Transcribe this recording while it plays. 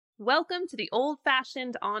Welcome to the Old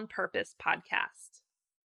Fashioned on Purpose podcast.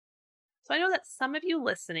 So I know that some of you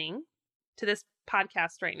listening to this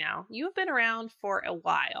podcast right now, you have been around for a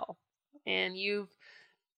while and you've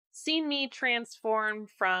seen me transform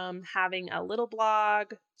from having a little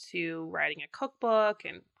blog to writing a cookbook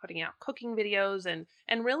and putting out cooking videos and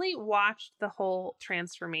really watched the whole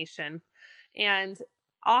transformation. And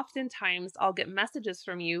oftentimes I'll get messages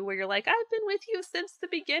from you where you're like, I've been with you since the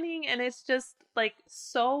beginning. And it's just like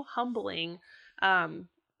so humbling that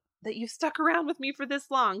you've stuck around with me for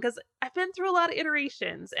this long, because I've been through a lot of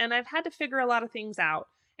iterations and I've had to figure a lot of things out.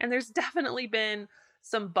 And there's definitely been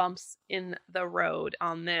some bumps in the road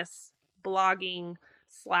on this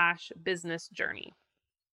blogging/business journey.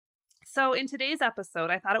 So in today's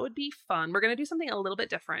episode, I thought it would be fun. We're going to do something a little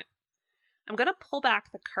bit different. I'm going to pull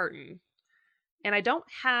back the curtain. And I don't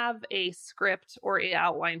have a script or an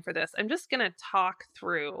outline for this. I'm just going to talk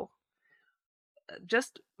through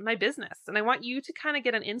just my business. And I want you to kind of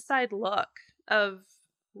get an inside look of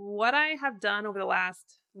what I have done over the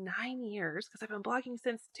last 9 years, because I've been blogging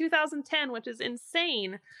since 2010, which is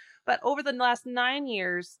insane. But over the last 9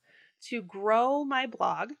 years to grow my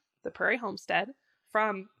blog, The Prairie Homestead,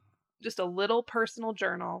 from just a little personal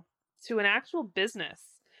journal to an actual business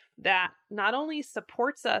that not only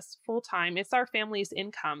supports us full-time, it's our family's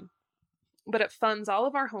income, but it funds all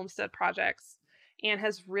of our homestead projects and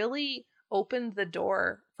has really opened the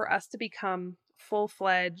door for us to become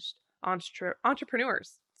full-fledged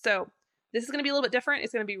entrepreneurs. So this is going to be a little bit different.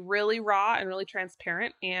 It's going to be really raw and really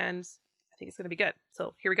transparent, and I think it's going to be good.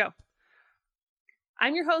 So here we go.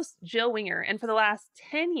 I'm your host, Jill Winger, and for the last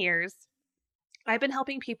 10 years, I've been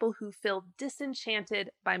helping people who feel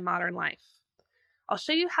disenchanted by modern life. I'll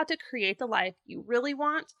show you how to create the life you really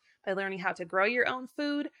want by learning how to grow your own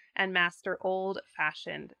food and master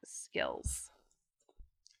old-fashioned skills.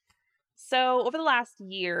 So over the last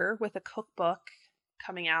year with the cookbook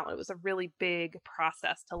coming out, it was a really big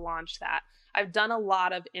process to launch that. I've done a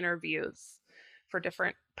lot of interviews for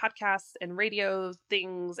different podcasts and radio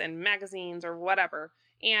things and magazines or whatever.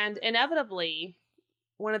 And inevitably,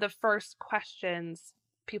 one of the first questions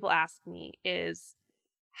people ask me is,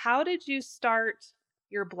 how did you start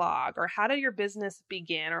your blog, or how did your business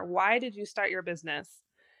begin, or why did you start your business?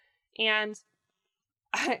 And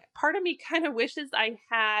part of me kind of wishes I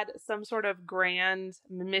had some sort of grand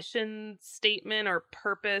mission statement or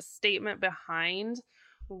purpose statement behind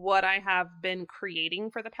what I have been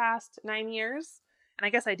creating for the past 9 years. And I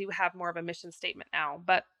guess I do have more of a mission statement now,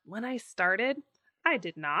 but when I started, I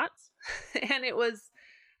did not. And it was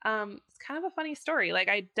it's kind of a funny story. Like,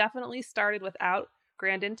 I definitely started without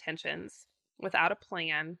grand intentions, without a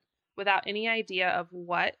plan, without any idea of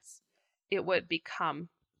what it would become.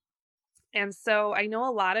 And so I know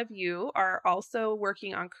a lot of you are also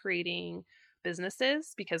working on creating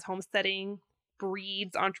businesses, because homesteading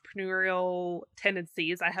breeds entrepreneurial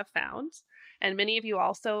tendencies, I have found. And many of you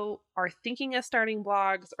also are thinking of starting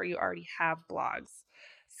blogs, or you already have blogs.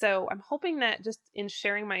 So I'm hoping that just in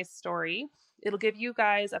sharing my story, it'll give you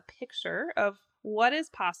guys a picture of what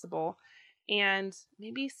is possible and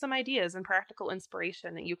maybe some ideas and practical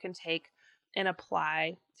inspiration that you can take and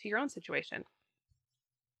apply to your own situation.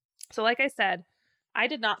 So like I said, I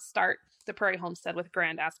did not start the Prairie Homestead with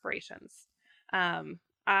grand aspirations.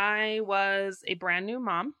 I was a brand new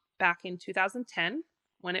mom back in 2010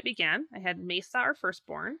 when it began. I had Mesa, our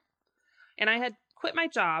firstborn, and I had quit my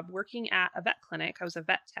job working at a vet clinic. I was a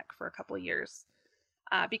vet tech for a couple of years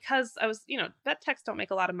because I was, vet techs don't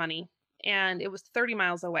make a lot of money, and it was 30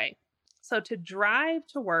 miles away. So to drive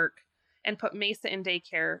to work and put Mesa in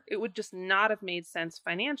daycare, it would just not have made sense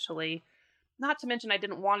financially. Not to mention, I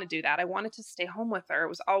didn't want to do that. I wanted to stay home with her. It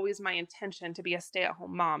was always my intention to be a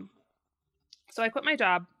stay-at-home mom. So I quit my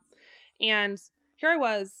job, and here I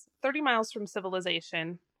was 30 miles from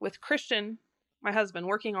civilization with Christian, my husband,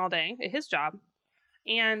 working all day at his job.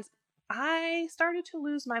 And I started to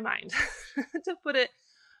lose my mind, to put it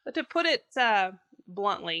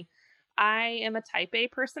bluntly. I am a type A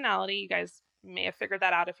personality. You guys may have figured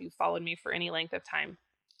that out if you've followed me for any length of time.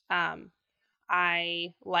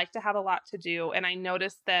 I like to have a lot to do, and I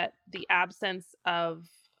noticed that the absence of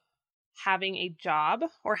having a job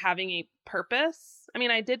or having a purpose. I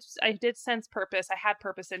mean, I did sense purpose. I had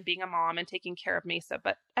purpose in being a mom and taking care of Mesa,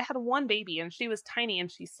 but I had one baby and she was tiny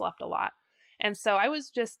and she slept a lot. And so I was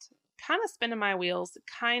just kind of spinning my wheels,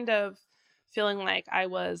 kind of feeling like I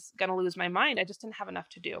was going to lose my mind. I just didn't have enough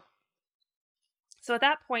to do. So at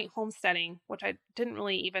that point, homesteading, which I didn't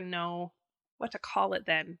really even know what to call it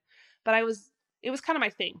then, but it was kind of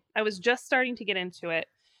my thing. I was just starting to get into it,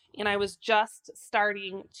 and I was just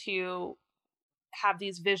starting to have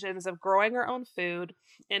these visions of growing our own food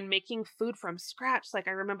and making food from scratch. Like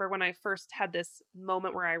I remember when I first had this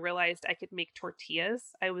moment where I realized I could make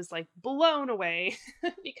tortillas, I was like blown away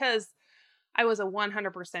because I was a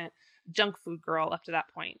 100% junk food girl up to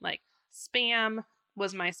that point. Like Spam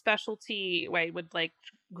was my specialty. I would like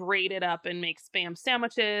grate it up and make Spam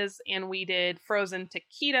sandwiches. And we did frozen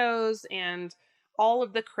taquitos and all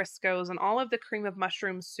of the Criscos and all of the cream of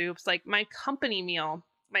mushroom soups. Like my company meal,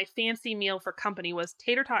 my fancy meal for company was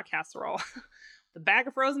tater tot casserole, the bag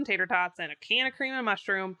of frozen tater tots and a can of cream of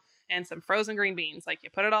mushroom and some frozen green beans. Like you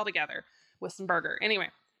put it all together with some burger. Anyway,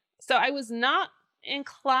 so I was not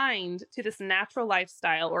inclined to this natural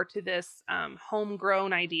lifestyle or to this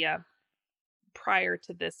homegrown idea prior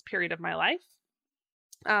to this period of my life.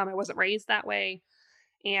 I wasn't raised that way.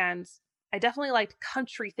 And I definitely liked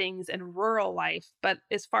country things and rural life. But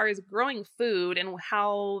as far as growing food and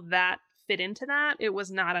how that fit into that, it was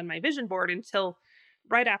not on my vision board until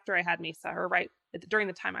right after I had Mesa, or right during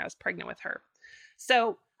the time I was pregnant with her.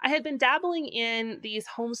 So I had been dabbling in these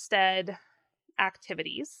homestead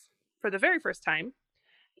activities for the very first time.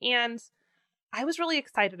 And I was really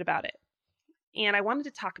excited about it. And I wanted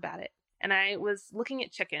to talk about it. And I was looking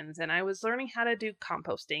at chickens and I was learning how to do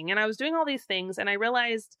composting and I was doing all these things. And I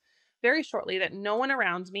realized very shortly that no one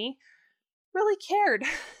around me really cared.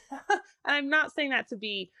 And I'm not saying that to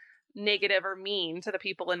be negative or mean to the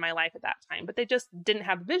people in my life at that time, but they just didn't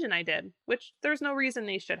have the vision I did, which there's no reason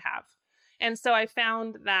they should have. And so I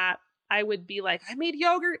found that I would be like, I made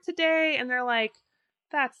yogurt today. And they're like,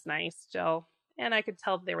 that's nice, Jill. And I could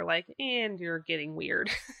tell they were like, and you're getting weird.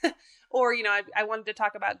 Or, I wanted to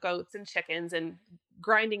talk about goats and chickens and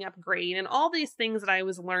grinding up grain and all these things that I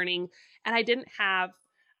was learning. And I didn't have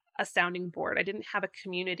a sounding board. I didn't have a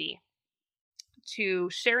community to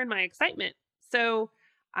share in my excitement. So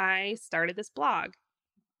I started this blog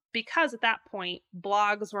because at that point,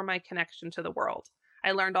 blogs were my connection to the world.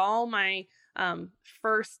 I learned all my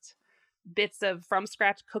first bits of from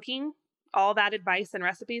scratch cooking. All that advice and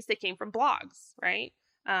recipes, they came from blogs, right?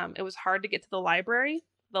 It was hard to get to the library.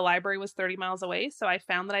 The library was 30 miles away. So I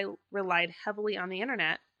found that I relied heavily on the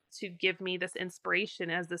internet to give me this inspiration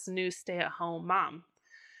as this new stay-at-home mom.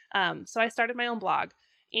 So I started my own blog.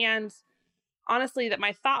 And honestly, that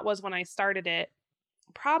my thought was when I started it,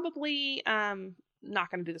 probably not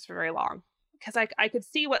going to do this for very long. Because I could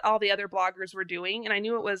see what all the other bloggers were doing. And I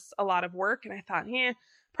knew it was a lot of work. And I thought,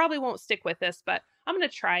 probably won't stick with this, but I'm going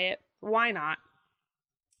to try it. Why not?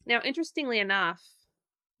 Now, interestingly enough,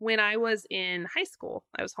 when I was in high school,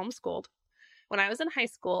 I was homeschooled. When I was in high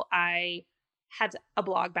school, I had a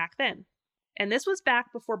blog back then. And this was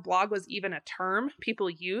back before blog was even a term people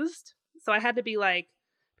used. So I had to be like,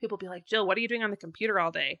 people be like, Jill, what are you doing on the computer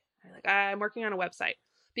all day? I'm like, I'm working on a website.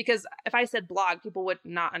 Because if I said blog, people would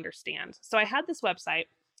not understand. So I had this website.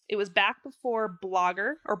 It was back before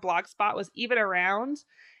Blogger or Blogspot was even around.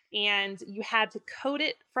 And you had to code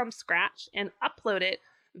it from scratch and upload it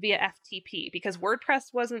via FTP because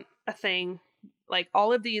WordPress wasn't a thing. Like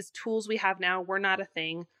all of these tools we have now were not a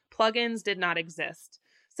thing. Plugins did not exist.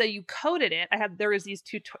 So you coded it. There was these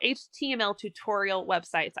HTML tutorial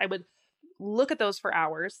websites. I would look at those for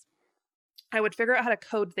hours. I would figure out how to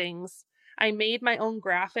code things. I made my own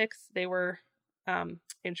graphics. They were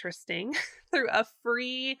interesting through a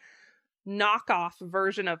free knockoff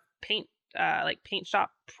version of Paint, like Paint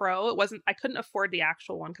Shop Pro. I couldn't afford the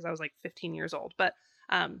actual one because I was like 15 years old, but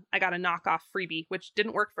I got a knockoff freebie, which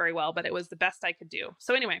didn't work very well, but it was the best I could do.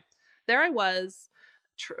 So anyway, there I was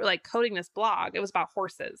like coding this blog. It was about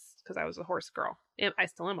horses because I was a horse girl. I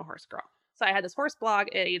still am a horse girl. So I had this horse blog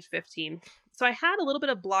at age 15. So I had a little bit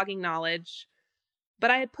of blogging knowledge,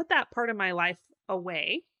 but I had put that part of my life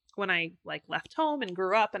away when I like left home and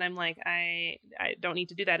grew up. And I'm like, I don't need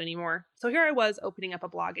to do that anymore. So here I was opening up a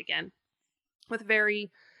blog again with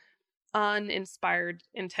very uninspired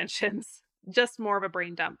intentions, just more of a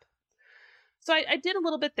brain dump. So I did a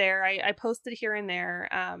little bit there. I posted here and there.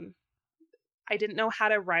 I didn't know how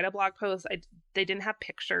to write a blog post. They didn't have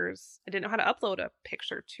pictures. I didn't know how to upload a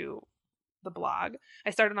picture to the blog. I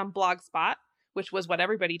started on Blogspot, which was what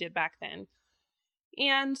everybody did back then.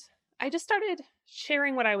 And I just started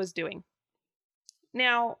sharing what I was doing.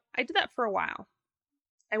 Now, I did that for a while.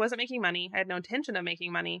 I wasn't making money. I had no intention of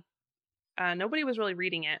making money. Nobody was really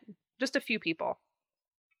reading it. Just a few people.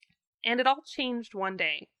 And it all changed one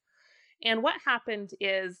day. And what happened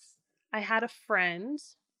is I had a friend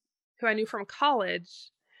who I knew from college,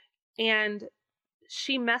 and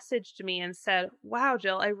she messaged me and said, wow,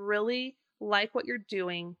 Jill, I really like what you're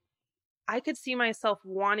doing. I could see myself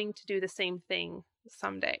wanting to do the same thing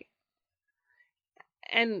someday.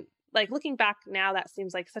 And like looking back now, that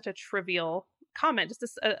seems like such a trivial comment,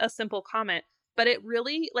 just a simple comment, but it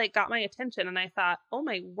really like got my attention. And I thought, oh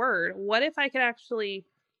my word, what if I could actually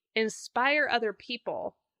inspire other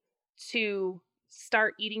people to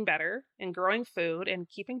start eating better and growing food and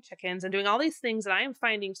keeping chickens and doing all these things that I am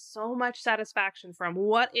finding so much satisfaction from?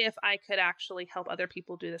 What if I could actually help other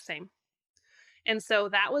people do the same? And so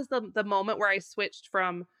that was the moment where I switched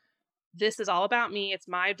from, this is all about me, it's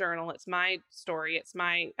my journal, it's my story, it's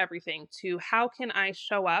my everything, to how can I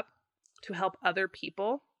show up to help other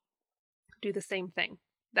people do the same thing?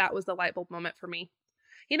 That was the light bulb moment for me.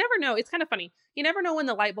 You never know. It's kind of funny. You never know when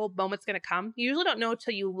the light bulb moment's going to come. You usually don't know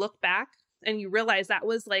till you look back and you realize that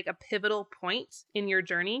was like a pivotal point in your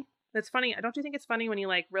journey. It's funny. Don't you think it's funny when you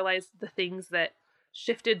like realize the things that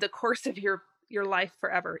shifted the course of your life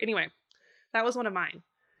forever? Anyway, that was one of mine.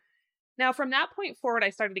 Now, from that point forward, I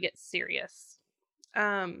started to get serious.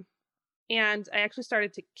 And I actually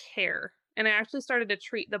started to care. And I actually started to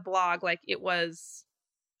treat the blog like it was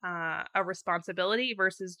a responsibility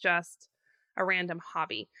versus just a random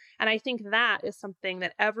hobby. And I think that is something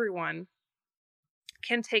that everyone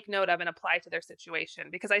can take note of and apply to their situation,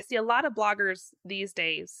 because I see a lot of bloggers these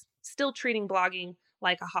days still treating blogging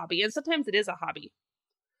like a hobby. And sometimes it is a hobby.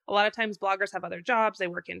 A lot of times bloggers have other jobs, they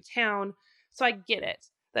work in town. So I get it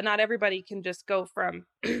that not everybody can just go from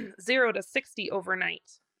 0 to 60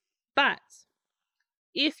 overnight. But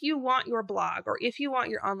if you want your blog or if you want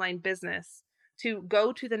your online business to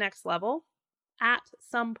go to the next level, at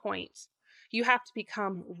some point, you have to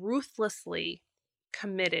become ruthlessly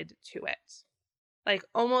committed to it, like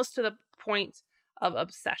almost to the point of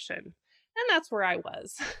obsession. And that's where I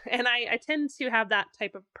was. And I tend to have that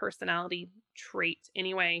type of personality trait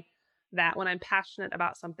anyway, that when I'm passionate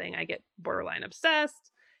about something, I get borderline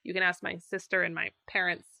obsessed. You can ask my sister and my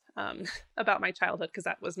parents about my childhood, because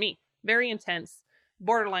that was me. Very intense,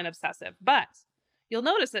 borderline obsessive. But you'll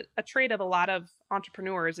notice that a trait of a lot of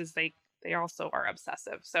entrepreneurs is they also are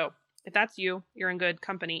obsessive. So if that's you, you're in good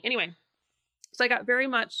company. Anyway, so I got very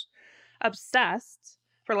much obsessed,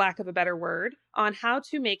 for lack of a better word, on how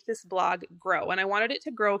to make this blog grow. And I wanted it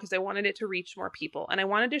to grow because I wanted it to reach more people. And I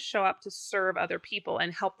wanted to show up to serve other people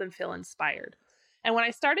and help them feel inspired. And when I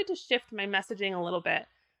started to shift my messaging a little bit,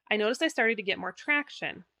 I noticed I started to get more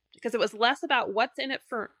traction, because it was less about what's in it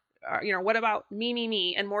for, what about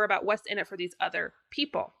me, and more about what's in it for these other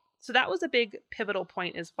people. So that was a big pivotal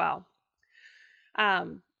point as well.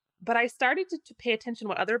 But I started to pay attention to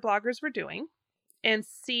what other bloggers were doing and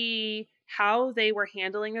see how they were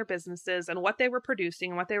handling their businesses and what they were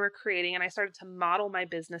producing and what they were creating. And I started to model my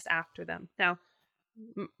business after them. Now,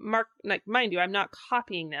 mind you, I'm not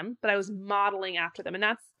copying them, but I was modeling after them. And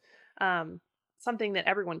that's something that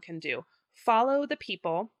everyone can do. Follow the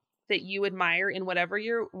people that you admire in whatever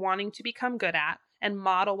you're wanting to become good at and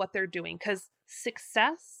model what they're doing, because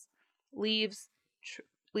success leaves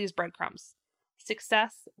breadcrumbs.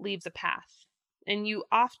 Success leaves a path, and you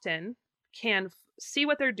often can see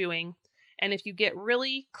what they're doing. And if you get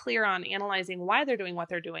really clear on analyzing why they're doing what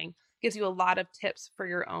they're doing, gives you a lot of tips for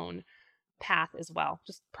your own path as well.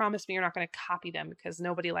 Just promise me you're not going to copy them, because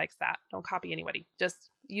nobody likes that. Don't copy anybody. Just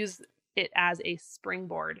use it as a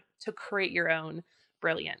springboard to create your own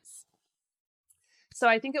brilliance. So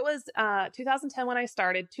I think it was 2010 when I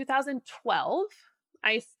started. 2012,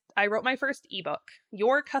 I wrote my first ebook,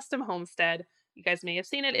 Your Custom Homestead. You guys may have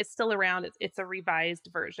seen it. It's still around. It's a revised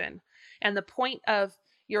version. And the point of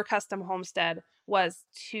Your Custom Homestead was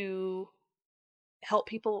to help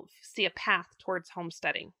people see a path towards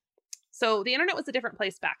homesteading. So the internet was a different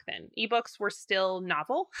place back then. Ebooks were still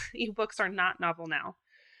novel. Ebooks are not novel now.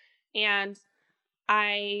 And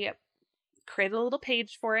I created a little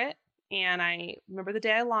page for it. And I remember the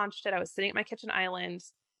day I launched it, I was sitting at my kitchen island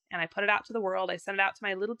and I put it out to the world. I sent it out to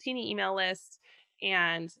my little teeny email list,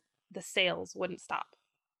 and the sales wouldn't stop.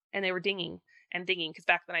 And they were dinging and dinging, because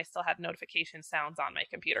back then I still had notification sounds on my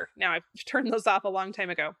computer. Now I've turned those off a long time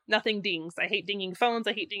ago. Nothing dings. I hate dinging phones.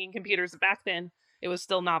 I hate dinging computers. Back then it was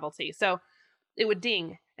still novelty. So it would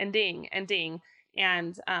ding and ding and ding.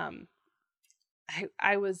 And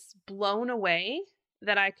I was blown away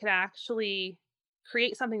that I could actually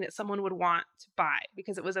create something that someone would want to buy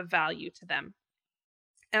because it was of value to them.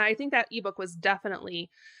 And I think that ebook was definitely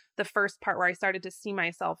the first part where I started to see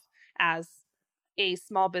myself as a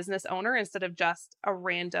small business owner instead of just a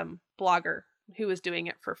random blogger who was doing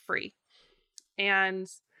it for free. And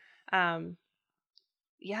that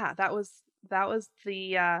was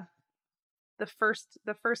the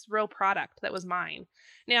first real product that was mine.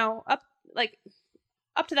 Now,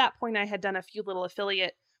 up to that point, I had done a few little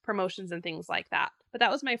affiliate promotions and things like that. But that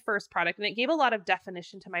was my first product, and it gave a lot of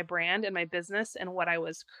definition to my brand and my business and what I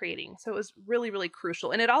was creating. So it was really, really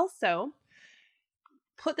crucial. And it also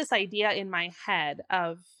put this idea in my head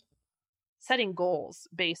of setting goals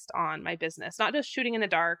based on my business, not just shooting in the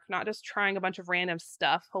dark, not just trying a bunch of random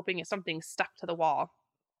stuff, hoping it's something stuck to the wall.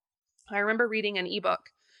 I remember reading an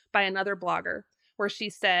ebook by another blogger where she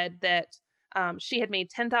said that she had made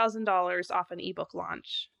 $10,000 off an ebook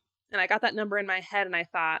launch. And I got that number in my head and I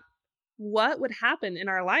thought, what would happen in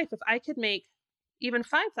our life if I could make even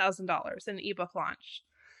 $5,000 in an ebook launch?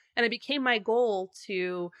 And it became my goal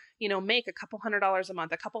to, make a couple $100s a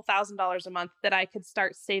month, a couple $1,000s a month that I could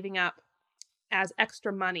start saving up as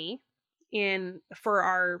extra money for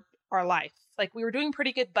our life. Like, we were doing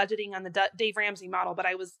pretty good budgeting on the Dave Ramsey model, but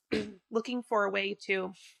I was looking for a way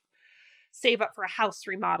to save up for a house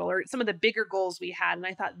remodel or some of the bigger goals we had. And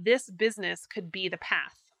I thought this business could be the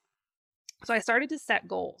path. So I started to set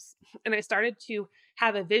goals and I started to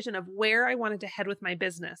have a vision of where I wanted to head with my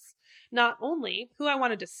business. Not only who I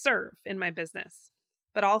wanted to serve in my business,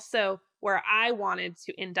 but also where I wanted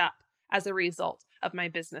to end up as a result of my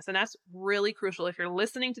business. And that's really crucial. If you're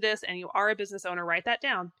listening to this and you are a business owner, write that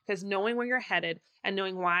down, because knowing where you're headed and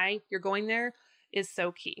knowing why you're going there is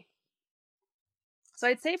so key. So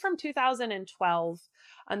I'd say from 2012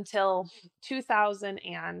 until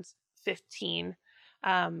 2015,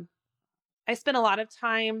 I spent a lot of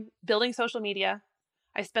time building social media.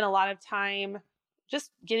 I spent a lot of time just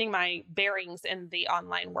getting my bearings in the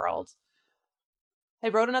online world. I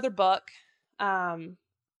wrote another book. And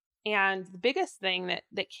the biggest thing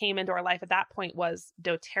that came into our life at that point was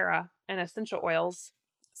doTERRA and essential oils.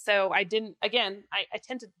 So I tend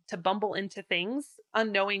to bumble into things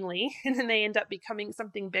unknowingly, and then they end up becoming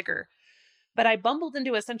something bigger. But I bumbled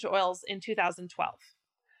into essential oils in 2012.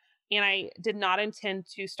 And I did not intend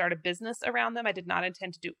to start a business around them. I did not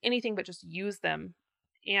intend to do anything but just use them.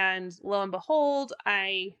 And lo and behold,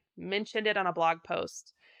 I mentioned it on a blog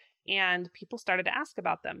post and people started to ask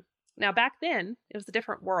about them. Now, back then, it was a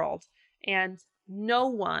different world and no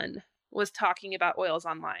one was talking about oils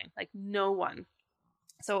online, like no one.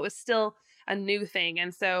 So it was still a new thing.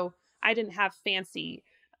 And so I didn't have fancy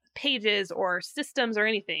pages or systems or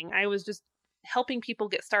anything. I was just helping people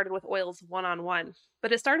get started with oils one-on-one.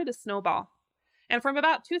 But it started to snowball. And from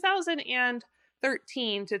about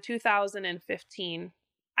 2013 to 2015,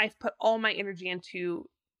 I've put all my energy into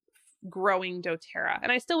growing doTERRA.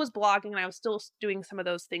 And I still was blogging and I was still doing some of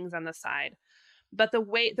those things on the side. But the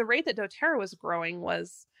rate that doTERRA was growing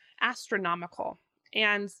was astronomical.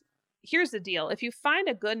 And here's the deal. If you find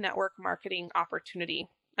a good network marketing opportunity,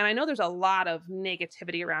 and I know there's a lot of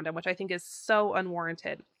negativity around them, which I think is so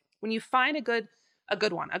unwarranted. When you find a good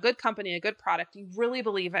one, a good company, a good product you really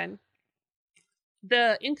believe in,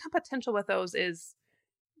 the income potential with those is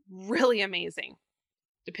really amazing.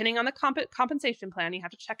 Depending on the compensation plan, you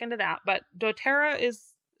have to check into that. But doTERRA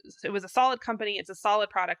it was a solid company. It's a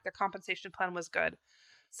solid product. Their compensation plan was good.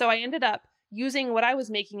 So I ended up using what I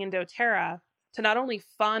was making in doTERRA to not only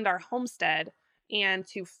fund our homestead and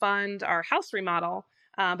to fund our house remodel,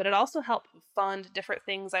 but it also helped fund different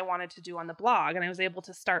things I wanted to do on the blog. And I was able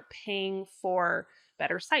to start paying for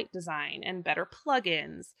better site design and better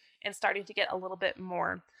plugins and starting to get a little bit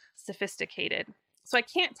more sophisticated. So I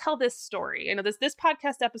can't tell this story. This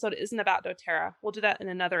podcast episode isn't about doTERRA. We'll do that in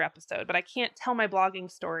another episode, but I can't tell my blogging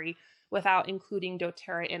story without including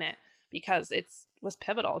doTERRA in it because it was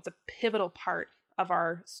pivotal. It's a pivotal part of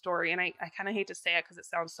our story. And I kind of hate to say it because it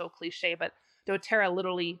sounds so cliche, but doTERRA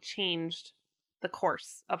literally changed the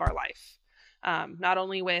course of our life. Not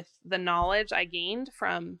only with the knowledge I gained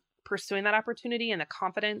from pursuing that opportunity and the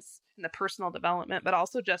confidence and the personal development, but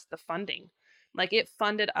also just the funding. Like, it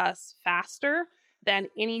funded us faster than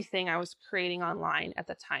anything I was creating online at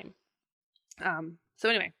the time. So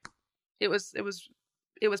anyway, it was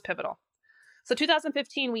pivotal. So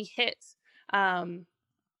 2015, we hit the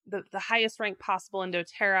highest rank possible in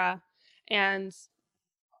doTERRA, and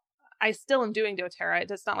I still am doing doTERRA.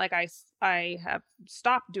 It's not like I have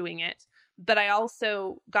stopped doing it, but I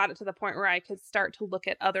also got it to the point where I could start to look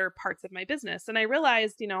at other parts of my business. And I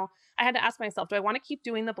realized, I had to ask myself, do I want to keep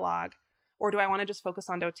doing the blog or do I want to just focus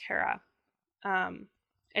on doTERRA?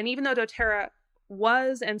 And even though doTERRA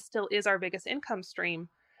was and still is our biggest income stream,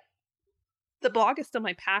 the blog is still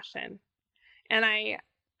my passion. And I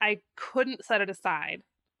couldn't set it aside,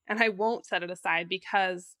 and I won't set it aside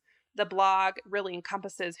because the blog really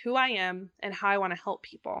encompasses who I am and how I want to help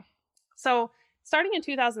people. So starting in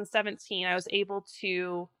 2017, I was able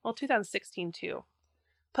to, 2016 too,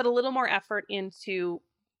 put a little more effort into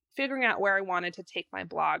figuring out where I wanted to take my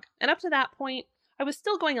blog. And up to that point, I was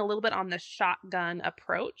still going a little bit on the shotgun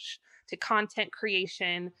approach to content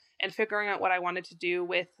creation and figuring out what I wanted to do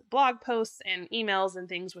with blog posts and emails and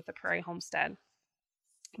things with the Prairie Homestead.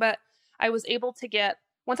 But I was able to get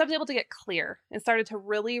once I was able to get clear and started to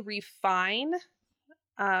really refine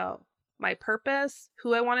my purpose,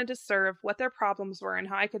 who I wanted to serve, what their problems were, and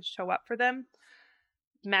how I could show up for them,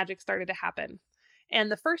 magic started to happen. And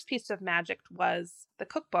the first piece of magic was the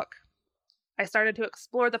cookbook. I started to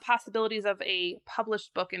explore the possibilities of a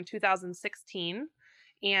published book in 2016,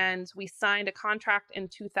 and we signed a contract in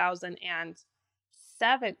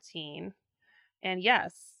 2017. And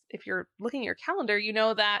yes, if you're looking at your calendar, you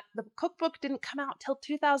know that the cookbook didn't come out till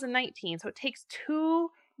 2019. So it takes 2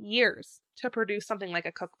 years to produce something like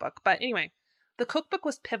a cookbook. But anyway, the cookbook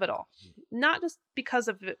was pivotal, not just because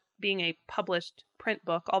of it being a published print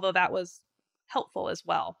book, although that was helpful as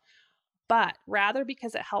well, but rather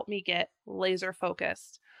because it helped me get laser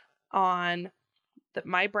focused on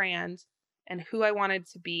my brand and who I wanted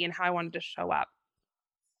to be and how I wanted to show up.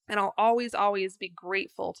 And I'll always, always be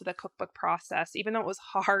grateful to the cookbook process, even though it was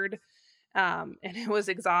hard and it was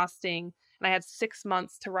exhausting. And I had 6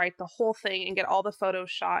 months to write the whole thing and get all the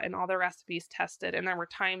photos shot and all the recipes tested. And there were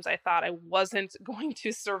times I thought I wasn't going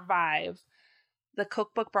to survive. The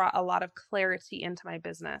cookbook brought a lot of clarity into my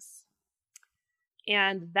business.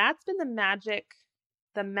 And that's been the magic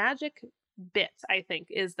bit, I think,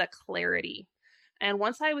 is the clarity. And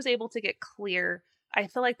once I was able to get clear, I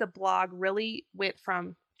feel like the blog really went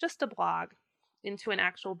from just a blog into an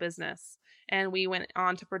actual business. And we went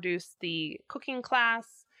on to produce the cooking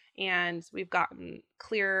class, and we've gotten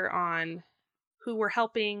clear on who we're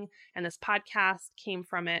helping, and this podcast came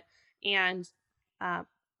from it. And I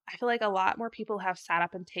feel like a lot more people have sat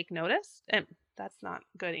up and take notice. And that's not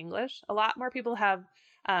good English. A lot more people have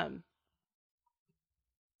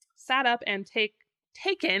sat up and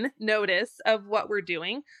taken notice of what we're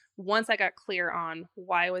doing once I got clear on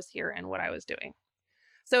why I was here and what I was doing.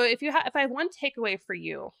 So if I have one takeaway for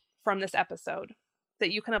you from this episode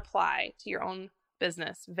that you can apply to your own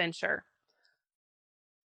business venture,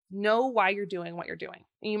 know why you're doing what you're doing.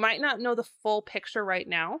 And you might not know the full picture right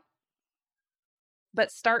now, but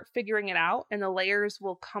start figuring it out and the layers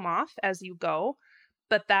will come off as you go.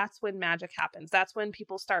 But that's when magic happens. That's when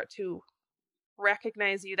people start to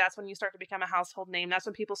recognize you. That's when you start to become a household name. That's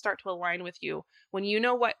when people start to align with you. When you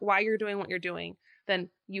know why you're doing what you're doing, then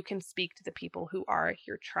you can speak to the people who are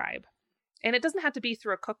your tribe. And it doesn't have to be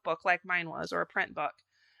through a cookbook like mine was or a print book.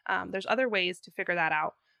 There's other ways to figure that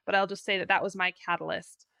out. But I'll just say that was my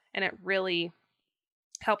catalyst, and it really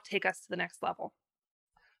helped take us to the next level.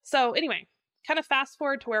 So anyway, kind of fast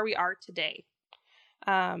forward to where we are today.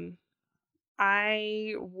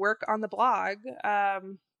 I work on the blog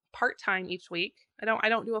part-time each week. I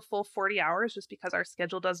don't do a full 40 hours just because our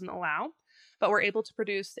schedule doesn't allow, but we're able to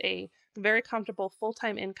produce a very comfortable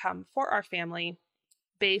full-time income for our family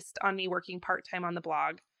based on me working part-time on the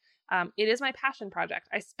blog. It is my passion project.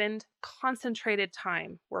 I spend concentrated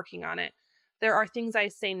time working on it. There are things I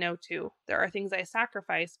say no to. There are things I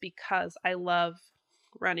sacrifice because I love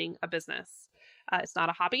running a business. It's not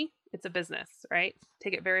a hobby, it's a business, right?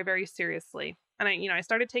 Take it very, very seriously. And I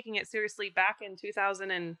started taking it seriously back in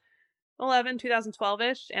 2011,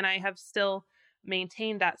 2012-ish, and I have still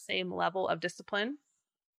maintained that same level of discipline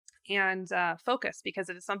and focus because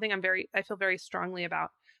it is something I feel very strongly about.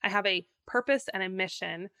 I have a purpose and a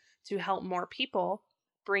mission to help more people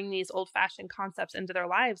bring these old-fashioned concepts into their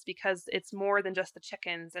lives because it's more than just the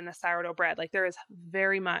chickens and the sourdough bread. Like there is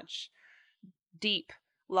very much deep,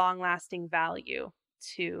 long-lasting value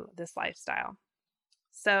to this lifestyle.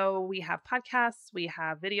 So we have podcasts, we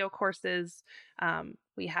have video courses,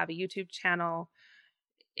 we have a YouTube channel,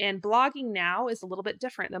 and blogging now is a little bit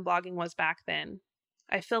different than blogging was back then.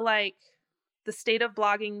 I feel like the state of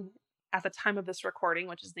blogging at the time of this recording,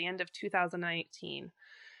 which is the end of 2019,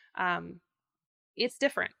 it's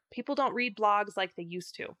different. People don't read blogs like they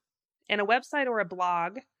used to. And a website or a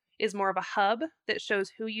blog is more of a hub that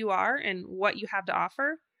shows who you are and what you have to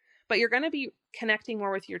offer. But you're going to be connecting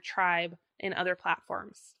more with your tribe in other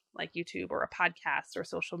platforms like YouTube or a podcast or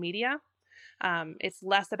social media. It's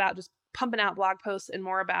less about just pumping out blog posts and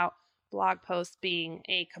more about blog posts being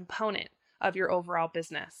a component of your overall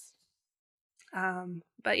business.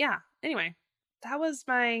 But yeah, anyway, that was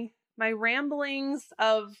my ramblings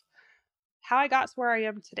of how I got to where I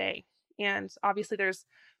am today. And obviously there's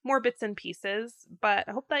more bits and pieces, but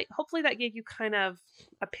hopefully that gave you kind of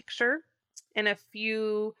a picture and a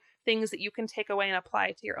few things that you can take away and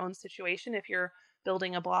apply to your own situation if you're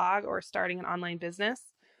building a blog or starting an online business.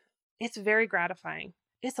 It's very gratifying.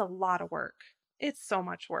 It's a lot of work. It's so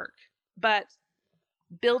much work. But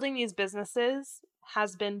building these businesses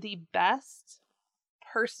has been the best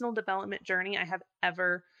personal development journey I have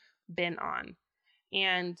ever been on.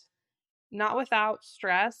 And not without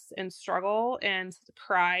stress and struggle and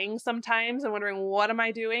crying sometimes and wondering, what am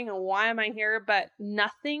I doing and why am I here? But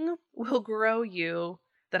nothing will grow you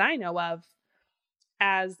that I know of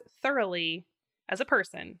as thoroughly as a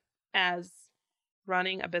person as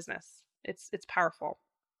running a business. It's powerful,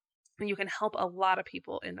 and you can help a lot of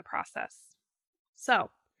people in the process.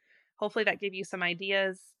 So hopefully that gave you some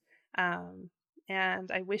ideas.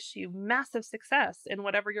 And I wish you massive success in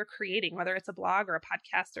whatever you're creating, whether it's a blog or a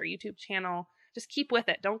podcast or a YouTube channel. Just keep with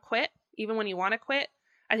it. Don't quit, even when you want to quit.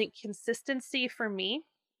 I think consistency for me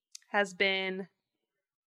has been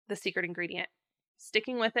the secret ingredient.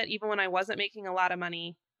 Sticking with it, even when I wasn't making a lot of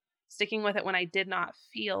money, sticking with it when I did not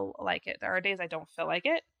feel like it. There are days I don't feel like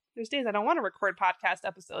it. There's days I don't want to record podcast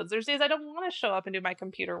episodes. There's days I don't want to show up and do my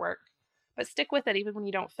computer work, but stick with it even when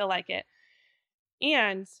you don't feel like it.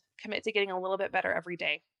 And commit to getting a little bit better every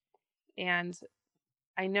day. And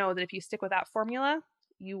I know that if you stick with that formula,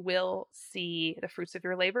 you will see the fruits of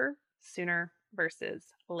your labor sooner versus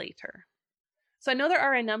later. So I know there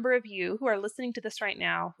are a number of you who are listening to this right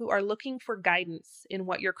now who are looking for guidance in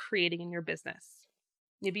what you're creating in your business.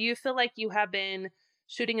 Maybe you feel like you have been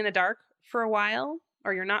shooting in the dark for a while,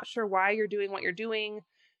 or you're not sure why you're doing what you're doing.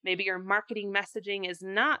 Maybe your marketing messaging is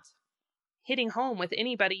not hitting home with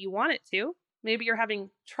anybody you want it to. Maybe you're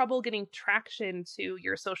having trouble getting traction to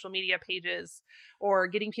your social media pages or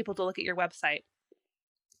getting people to look at your website.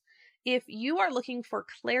 If you are looking for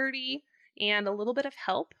clarity and a little bit of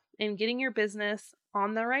help in getting your business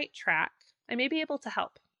on the right track, I may be able to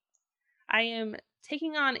help. I am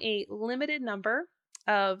taking on a limited number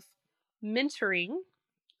of mentoring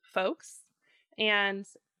folks, and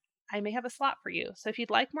I may have a slot for you. So if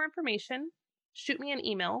you'd like more information, shoot me an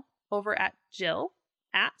email over at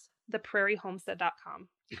jill@theprairiehomestead.com.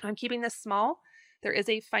 I'm keeping this small. There is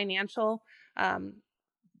a financial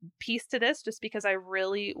piece to this just because I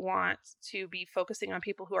really want to be focusing on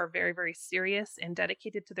people who are very, very serious and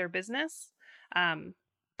dedicated to their business.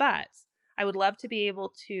 But I would love to be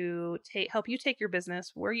able to help you take your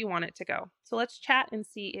business where you want it to go. So let's chat and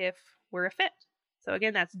see if we're a fit. So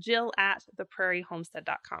again, that's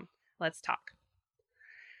jill@theprairiehomestead.com. Let's talk.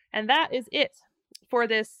 And that is it for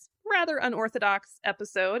this rather unorthodox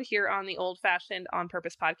episode here on the Old Fashioned On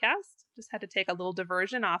Purpose podcast. Just had to take a little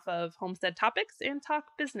diversion off of homestead topics and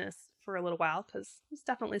talk business for a little while because it's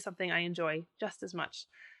definitely something I enjoy just as much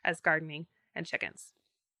as gardening and chickens.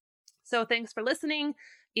 So thanks for listening.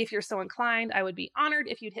 If you're so inclined, I would be honored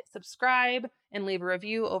if you'd hit subscribe and leave a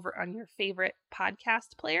review over on your favorite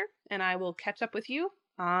podcast player. And I will catch up with you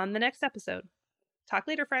on the next episode. Talk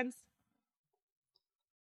later, friends.